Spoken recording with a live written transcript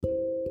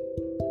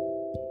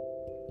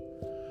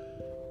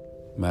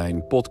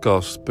Mijn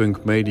podcast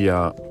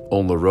Punkmedia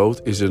on the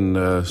road is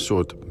een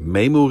soort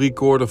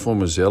memo-recorder voor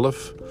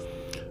mezelf,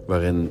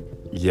 waarin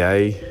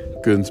jij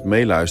kunt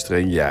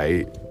meeluisteren. En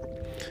jij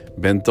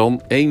bent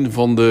dan een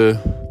van de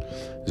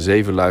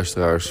 7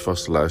 luisteraars,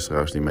 vaste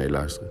luisteraars die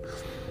meeluisteren.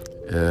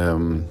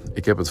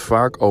 Ik heb het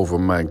vaak over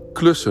mijn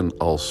klussen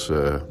als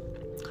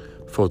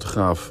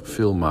fotograaf,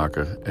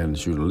 filmmaker en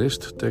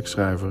journalist,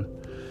 tekstschrijver.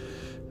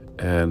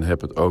 En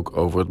heb het ook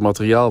over het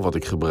materiaal wat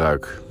ik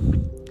gebruik.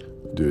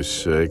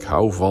 Dus ik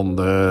hou van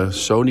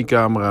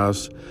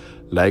Sony-camera's,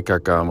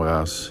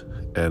 Leica-camera's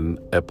en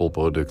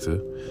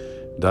Apple-producten.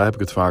 Daar heb ik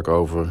het vaak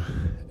over.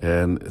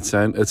 En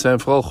het zijn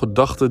vooral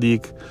gedachten die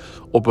ik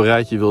op een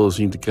rijtje wil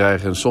zien te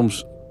krijgen. En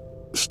soms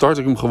start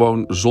ik hem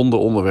gewoon zonder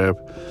onderwerp.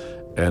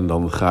 En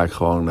dan ga ik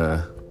gewoon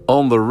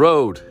on the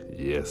road.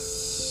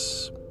 Yes.